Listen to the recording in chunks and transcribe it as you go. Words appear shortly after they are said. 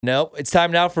Nope. It's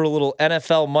time now for a little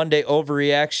NFL Monday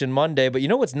overreaction Monday. But you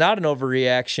know what's not an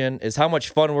overreaction is how much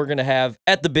fun we're going to have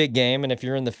at the big game. And if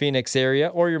you're in the Phoenix area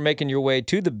or you're making your way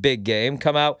to the big game,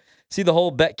 come out, see the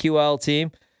whole BetQL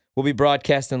team. We'll be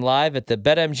broadcasting live at the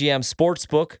BetMGM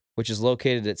Sportsbook, which is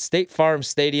located at State Farm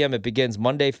Stadium. It begins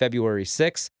Monday, February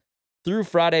 6th through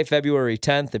Friday, February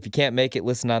 10th. If you can't make it,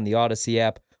 listen on the Odyssey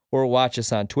app or watch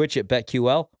us on Twitch at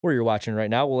BetQL, where you're watching right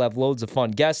now. We'll have loads of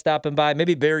fun guests stopping by.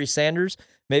 Maybe Barry Sanders,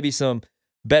 maybe some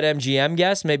BetMGM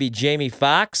guests, maybe Jamie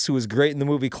Foxx, who was great in the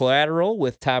movie Collateral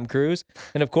with Tom Cruise.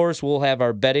 And, of course, we'll have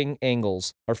our betting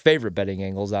angles, our favorite betting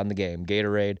angles on the game.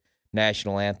 Gatorade,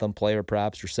 National Anthem, player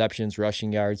props, receptions,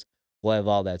 rushing yards. We'll have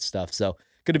all that stuff. So,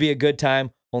 going to be a good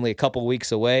time, only a couple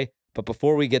weeks away. But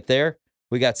before we get there,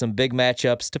 we got some big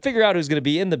matchups to figure out who's going to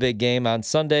be in the big game on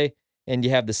Sunday. And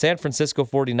you have the San Francisco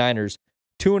 49ers,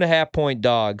 2.5-point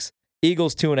dogs,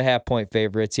 Eagles 2.5-point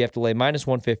favorites. You have to lay minus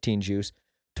 115 juice,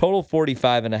 total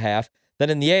 45.5. Then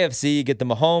in the AFC, you get the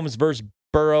Mahomes versus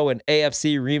Burrow and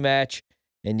AFC rematch,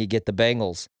 and you get the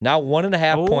Bengals. Now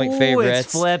 1.5-point favorites.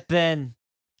 It's flipping.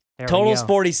 There Total's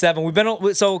 47.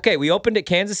 We opened at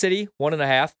Kansas City,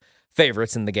 1.5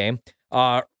 favorites in the game.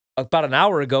 About an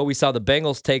hour ago, we saw the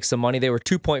Bengals take some money. They were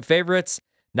 2-point favorites.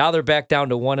 Now they're back down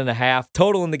to 1.5.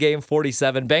 Total in the game,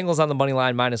 47. Bengals on the money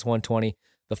line, minus 120.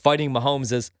 The Fighting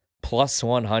Mahomes is plus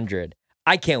 100.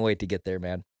 I can't wait to get there,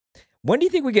 man. When do you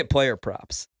think we get player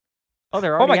props? Oh,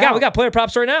 they're already Oh, my God, out. we got player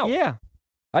props right now. Yeah.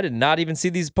 I did not even see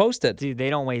these posted. Dude, they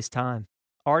don't waste time.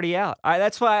 Already out.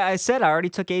 That's why I said I already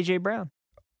took A.J. Brown.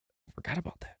 Forgot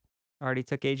about that. Already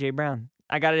took A.J. Brown.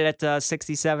 I got it at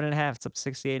 67.5. It's up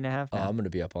to 68.5 now. Oh, I'm going to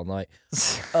be up all night.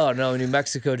 Oh, no, New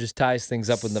Mexico just ties things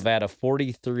up with Nevada,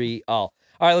 43-all. All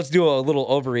right, let's do a little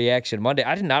overreaction Monday.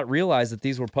 I did not realize that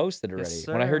these were posted already. Yes,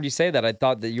 When I heard you say that, I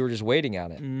thought that you were just waiting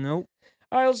on it. Nope.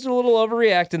 All right, let's do a little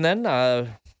overreacting then.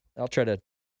 I'll try to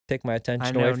take my attention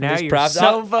I know, away from now these you're props.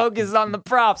 so focused on the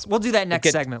props. We'll do that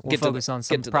next segment. We'll get to focus on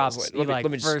some get to props. those. You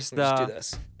Let me just do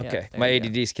this. Okay, my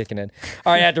ADD's kicking in.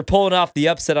 All right, after pulling off the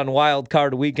upset on Wild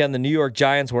Card Weekend, the New York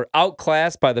Giants were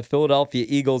outclassed by the Philadelphia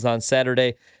Eagles on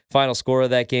Saturday. Final score of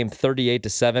that game,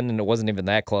 38-7, and it wasn't even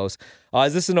that close.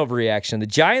 Is this an overreaction? The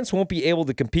Giants won't be able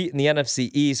to compete in the NFC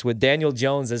East with Daniel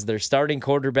Jones as their starting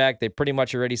quarterback. They pretty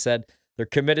much already said they're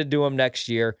committed to him next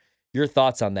year. Your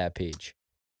thoughts on that, Peach?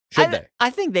 Should they?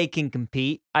 I think they can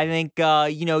compete. I think,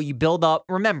 you build up.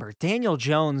 Remember, Daniel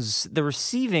Jones, the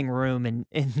receiving room in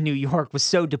New York was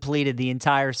so depleted the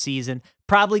entire season.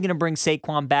 Probably going to bring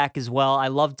Saquon back as well. I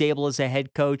love Dable as a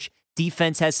head coach.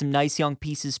 Defense has some nice young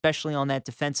pieces, especially on that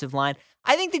defensive line.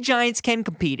 I think the Giants can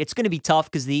compete. It's going to be tough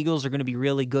because the Eagles are going to be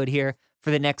really good here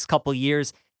for the next couple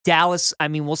years. Dallas,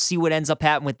 we'll see what ends up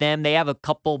happening with them. They have a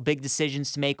couple big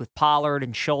decisions to make with Pollard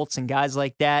and Schultz and guys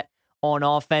like that on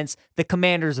offense. The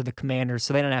Commanders are the Commanders,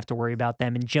 so they don't have to worry about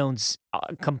them. And Jones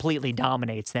completely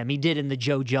dominates them. He did in the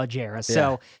Joe Judge era,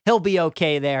 so he'll be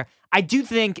okay there. I do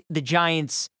think the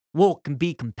Giants will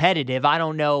be competitive. I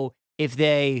don't know if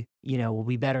they, will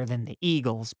be better than the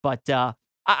Eagles, but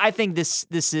I think this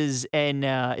is an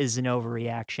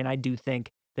overreaction. I do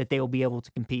think that they will be able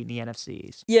to compete in the NFC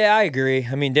East. Yeah, I agree.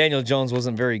 Daniel Jones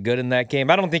wasn't very good in that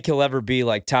game. I don't think he'll ever be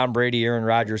like Tom Brady, Aaron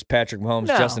Rodgers, Patrick Mahomes,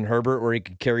 Justin Herbert, where he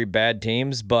could carry bad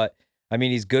teams. But,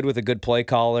 he's good with a good play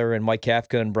caller and Mike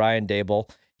Kafka and Brian Dable.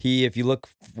 If you look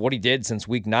what he did since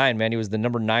week 9, man, he was the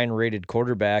number 9 rated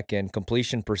quarterback in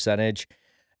completion percentage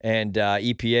and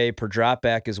EPA per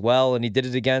dropback as well. And he did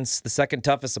it against the second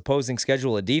toughest opposing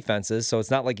schedule of defenses. So it's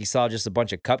not like he saw just a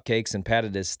bunch of cupcakes and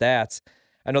padded his stats.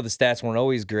 I know the stats weren't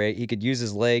always great. He could use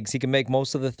his legs. He can make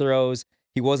most of the throws.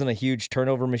 He wasn't a huge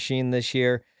turnover machine this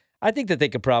year. I think that they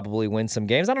could probably win some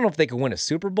games. I don't know if they could win a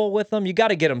Super Bowl with them. You got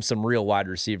to get them some real wide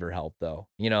receiver help, though.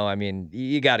 You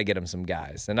got to get them some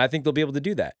guys. And I think they'll be able to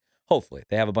do that. Hopefully.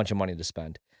 They have a bunch of money to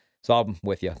spend. So I'm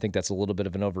with you. I think that's a little bit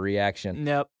of an overreaction.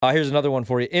 Nope. Here's another one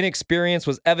for you. Inexperience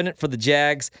was evident for the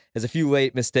Jags as a few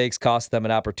late mistakes cost them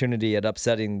an opportunity at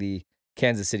upsetting the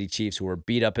Kansas City Chiefs, who were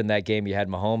beat up in that game. You had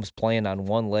Mahomes playing on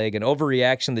one leg. An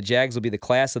overreaction. The Jags will be the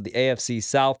class of the AFC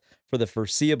South for the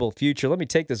foreseeable future. Let me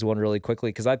take this one really quickly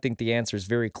because I think the answer is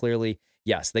very clearly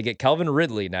yes. They get Calvin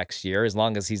Ridley next year as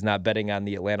long as he's not betting on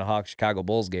the Atlanta Hawks Chicago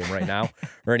Bulls game right now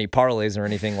or any parlays or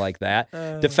anything like that.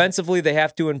 Defensively, they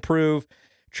have to improve.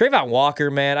 Trayvon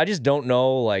Walker, man, I just don't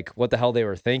know what the hell they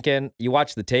were thinking. You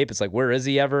watch the tape, it's like, where is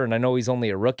he ever? And I know he's only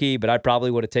a rookie, but I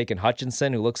probably would have taken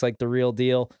Hutchinson, who looks like the real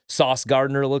deal. Sauce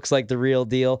Gardner looks like the real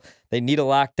deal. They need a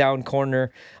lockdown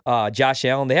corner. Josh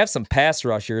Allen, they have some pass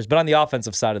rushers, but on the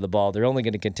offensive side of the ball, they're only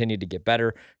going to continue to get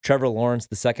better. Trevor Lawrence,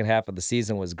 the second half of the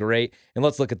season was great. And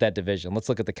let's look at that division. Let's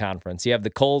look at the conference. You have the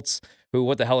Colts, who,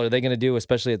 what the hell are they going to do,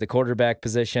 especially at the quarterback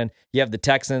position? You have the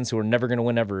Texans, who are never going to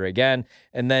win ever again.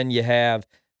 And then you have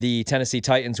the Tennessee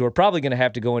Titans, who are probably going to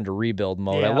have to go into rebuild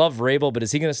mode. Yeah. I love Vrabel, but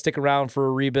is he going to stick around for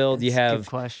a rebuild? You That's a good have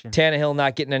question. Tannehill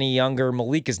not getting any younger.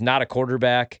 Malik is not a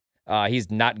quarterback. He's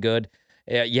not good.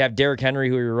 You have Derrick Henry,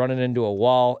 who you're running into a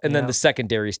wall, and then Yeah. the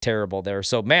secondary is terrible there.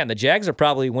 So, man, the Jags are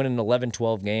probably winning 11,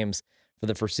 12 games for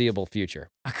the foreseeable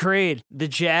future. Agreed. The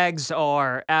Jags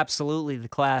are absolutely the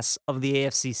class of the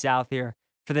AFC South here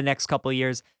for the next couple of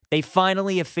years. They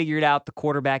finally have figured out the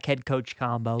quarterback head coach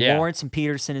combo. Yeah. Lawrence and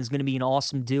Peterson is going to be an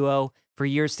awesome duo for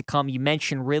years to come. You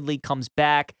mentioned Ridley comes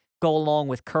back, go along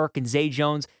with Kirk and Zay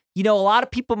Jones. You know, a lot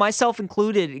of people, myself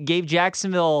included, gave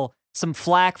Jacksonville some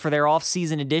flack for their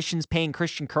offseason additions, paying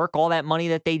Christian Kirk all that money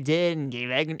that they did, and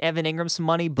gave Evan Ingram some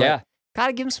money. But Yeah.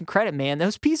 gotta give him some credit, man.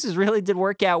 Those pieces really did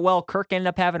work out well. Kirk ended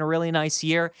up having a really nice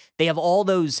year. They have all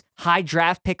those high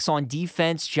draft picks on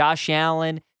defense, Josh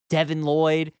Allen, Devin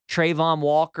Lloyd, Trayvon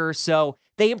Walker. So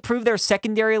they improved their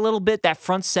secondary a little bit. That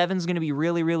front seven's going to be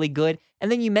really, really good. And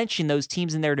then you mentioned those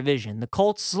teams in their division. The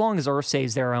Colts, as long as Irsay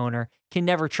is their owner, can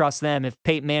never trust them if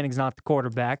Peyton Manning's not the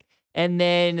quarterback. And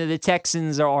then the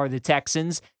Texans are the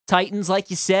Texans. Titans, like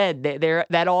you said,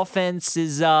 that offense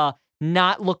is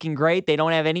not looking great. They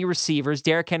don't have any receivers.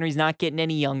 Derrick Henry's not getting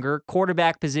any younger.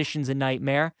 Quarterback position's a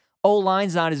nightmare.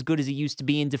 O-line's not as good as it used to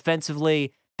be. And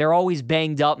defensively, they're always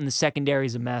banged up, and the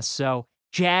secondary's a mess. So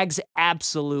Jags,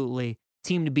 absolutely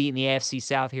team to beat in the AFC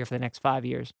South here for the next 5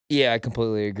 years. Yeah, I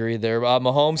completely agree there.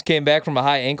 Mahomes came back from a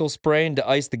high ankle sprain to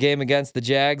ice the game against the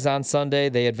Jags on Sunday.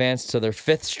 They advanced to their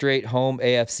 5th straight home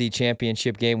AFC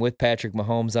championship game with Patrick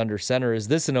Mahomes under center. Is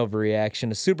this an overreaction?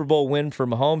 A Super Bowl win for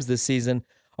Mahomes this season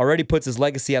already puts his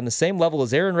legacy on the same level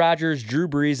as Aaron Rodgers, Drew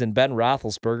Brees, and Ben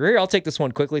Roethlisberger. Here, I'll take this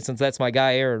one quickly since that's my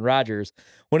guy, Aaron Rodgers.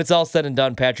 When it's all said and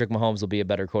done, Patrick Mahomes will be a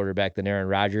better quarterback than Aaron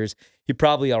Rodgers. He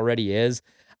probably already is.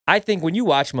 I think when you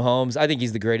watch Mahomes, I think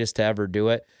he's the greatest to ever do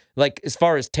it. Like, as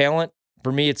far as talent,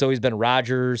 for me, it's always been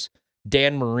Rodgers,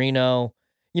 Dan Marino.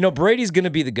 You know, Brady's going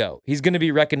to be the GOAT. He's going to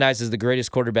be recognized as the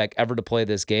greatest quarterback ever to play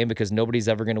this game because nobody's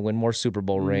ever going to win more Super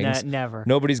Bowl rings. Never.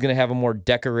 Nobody's going to have a more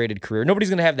decorated career. Nobody's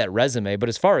going to have that resume. But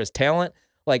as far as talent,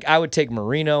 like, I would take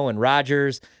Marino and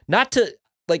Rodgers. Not to,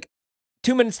 like,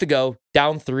 2 minutes to go,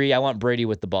 down 3, I want Brady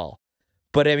with the ball.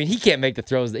 But, I mean, he can't make the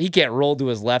throws. He can't roll to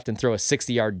his left and throw a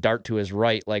 60-yard dart to his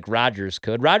right like Rodgers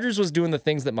could. Rodgers was doing the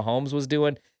things that Mahomes was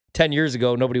doing 10 years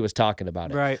ago. Nobody was talking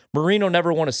about it. Right. Marino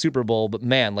never won a Super Bowl, but,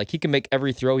 man, like, he can make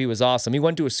every throw. He was awesome. He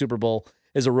went to a Super Bowl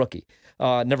as a rookie.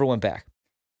 Never went back.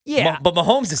 Yeah. But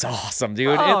Mahomes is awesome,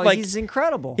 dude. Oh, he's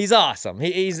incredible. He's awesome.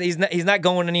 He's not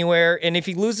going anywhere. And if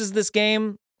he loses this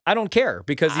game, I don't care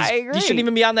because I agree. he shouldn't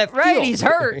even be on that field. Right, he's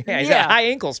hurt. Yeah, he's Yeah. got a high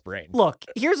ankle sprain. Look,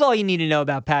 here's all you need to know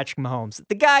about Patrick Mahomes.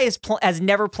 The guy has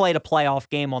never played a playoff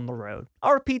game on the road.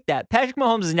 I'll repeat that. Patrick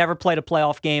Mahomes has never played a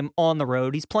playoff game on the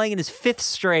road. He's playing in his 5th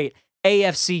straight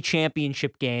AFC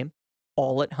championship game,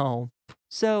 all at home.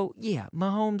 So, yeah,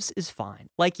 Mahomes is fine.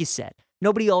 Like you said,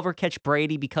 nobody will ever catch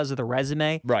Brady because of the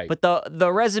resume. Right. But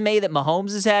the resume that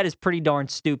Mahomes has had is pretty darn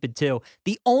stupid, too.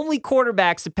 The only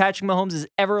quarterbacks that Patrick Mahomes has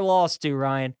ever lost to,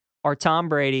 Ryan, are Tom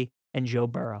Brady and Joe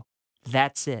Burrow.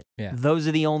 That's it. Yeah. Those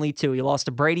are the only two. He lost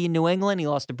to Brady in New England. He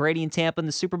lost to Brady in Tampa in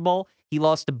the Super Bowl. He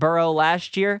lost to Burrow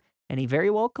last year, and he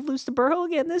very well could lose to Burrow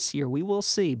again this year. We will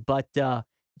see. But,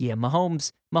 yeah,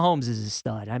 Mahomes is a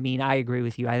stud. I mean, I agree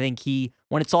with you. I think he,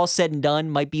 when it's all said and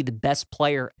done, might be the best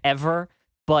player ever.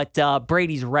 But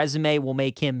Brady's resume will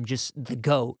make him just the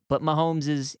GOAT. But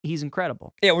Mahomes he's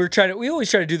incredible. Yeah, we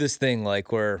always try to do this thing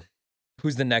like where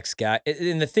who's the next guy?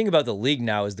 And the thing about the league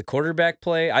now is the quarterback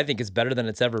play, I think, is better than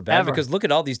it's ever been. Because look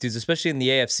at all these dudes, especially in the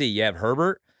AFC. You have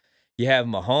Herbert, you have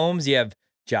Mahomes, you have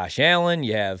Josh Allen,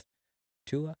 you have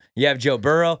Tua, you have Joe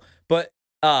Burrow. But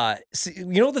see, you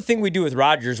know the thing we do with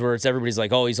Rodgers where it's everybody's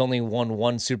like, oh, he's only won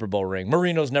 1 Super Bowl ring.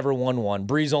 Marino's never won 1.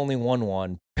 Breeze only won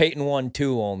 1. Peyton won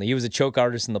 2 only. He was a choke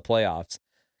artist in the playoffs.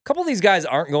 A couple of these guys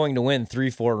aren't going to win 3,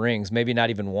 4 rings, maybe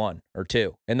not even 1 or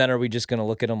 2. And then are we just going to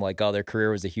look at them like, oh, their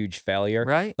career was a huge failure?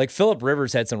 Right. Like Phillip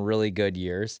Rivers had some really good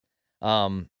years.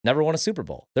 Never won a Super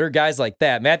Bowl. There are guys like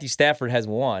that. Matthew Stafford has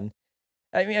 1.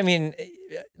 I mean,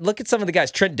 look at some of the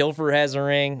guys. Trent Dilfer has a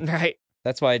ring. Right.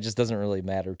 That's why it just doesn't really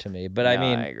matter to me. But No, I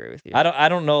mean, I agree with you. I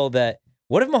don't know that.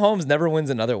 What if Mahomes never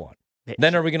wins another one?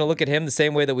 Then are we going to look at him the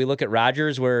same way that we look at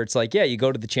Rodgers, where it's like, yeah, you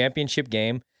go to the championship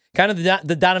game, kind of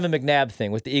the Donovan McNabb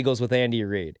thing with the Eagles with Andy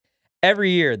Reid.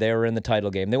 Every year they were in the title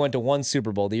game. They went to one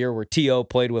Super Bowl, the year where T.O.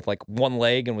 played with like one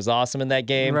leg and was awesome in that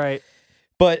game. Right.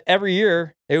 But every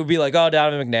year it would be like, oh,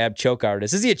 Donovan McNabb, choke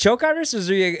artist. Is he a choke artist, or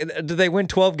do they win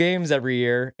 12 games every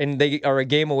year and they are a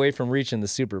game away from reaching the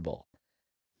Super Bowl?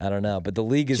 I don't know, but the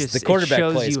league is the quarterback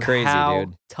play is crazy, how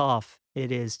dude. Tough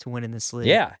it is to win in this league.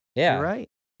 Yeah. You're right.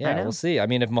 Yeah, we'll see. I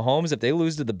mean, if they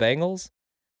lose to the Bengals,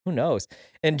 who knows?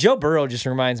 And Joe Burrow just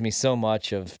reminds me so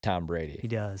much of Tom Brady. He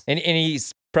does. And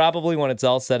he's probably, when it's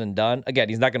all said and done, again,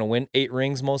 he's not going to win 8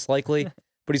 rings most likely,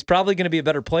 but he's probably going to be a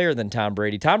better player than Tom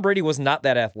Brady. Tom Brady was not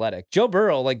that athletic. Joe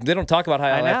Burrow, like, they don't talk about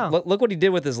how look what he did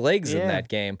with his legs in that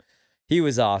game. He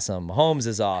was awesome. Mahomes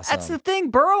is awesome. That's the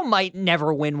thing. Burrow might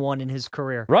never win one in his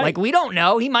career. Right. Like, we don't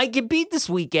know. He might get beat this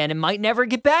weekend and might never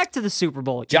get back to the Super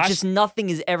Bowl. Just nothing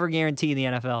is ever guaranteed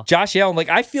in the NFL. Josh Allen, like,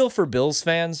 I feel for Bills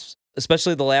fans,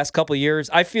 especially the last couple of years.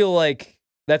 I feel like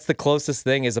that's the closest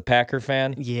thing as a Packer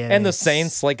fan. Yeah. And the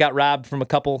Saints, like, got robbed from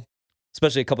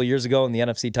especially a couple years ago in the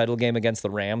NFC title game against the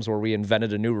Rams, where we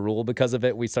invented a new rule because of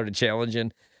it. We started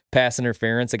challenging pass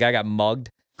interference. A guy got mugged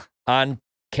on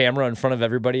camera in front of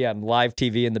everybody on live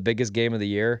TV in the biggest game of the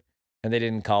year, and they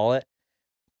didn't call it.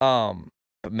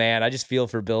 But man, I just feel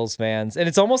for Bills fans. And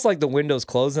it's almost like the window's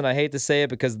closing. I hate to say it,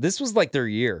 because this was like their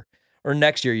year. Or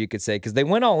next year, you could say, because they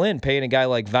went all in paying a guy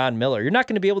like Von Miller. You're not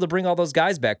going to be able to bring all those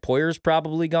guys back. Poyer's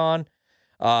probably gone.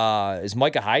 Is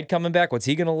Micah Hyde coming back? What's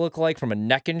he going to look like from a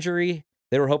neck injury?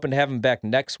 They were hoping to have him back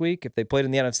next week if they played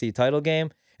in the NFC title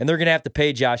game. And they're going to have to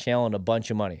pay Josh Allen a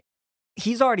bunch of money.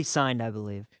 He's already signed, I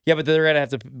believe. Yeah, but they're going to have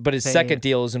to. But his second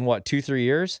deal is in what, 2-3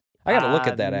 years? I got to look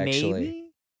at that,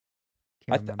 actually.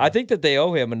 Maybe? I think that they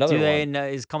owe him another one.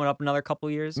 Is coming up another couple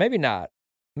years? Maybe not.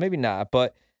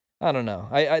 But I don't know.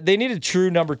 They need a true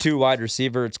number 2 wide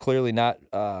receiver. It's clearly not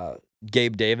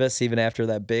Gabe Davis, even after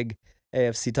that big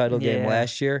AFC title game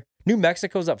last year. New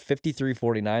Mexico's up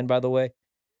 53-49, by the way.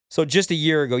 So just a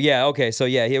year ago,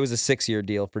 it was a 6-year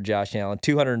deal for Josh Allen,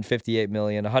 $258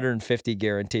 million, $150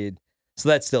 guaranteed. So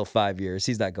that's still 5 years.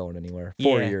 He's not going anywhere.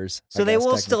 4 years. So they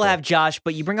will still have Josh,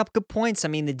 but you bring up good points. I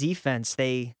mean, the defense,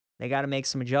 they got to make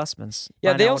some adjustments.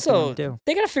 Yeah, they got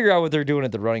to figure out what they're doing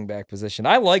at the running back position.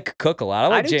 I like Cook a lot. I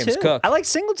like James Cook. I like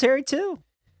Singletary too.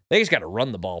 They just got to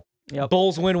run the ball. Yep.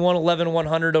 Bulls win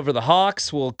 111-100 over the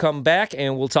Hawks. We'll come back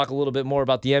and we'll talk a little bit more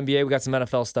about the NBA. We got some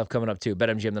NFL stuff coming up too.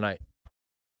 BetMGM tonight.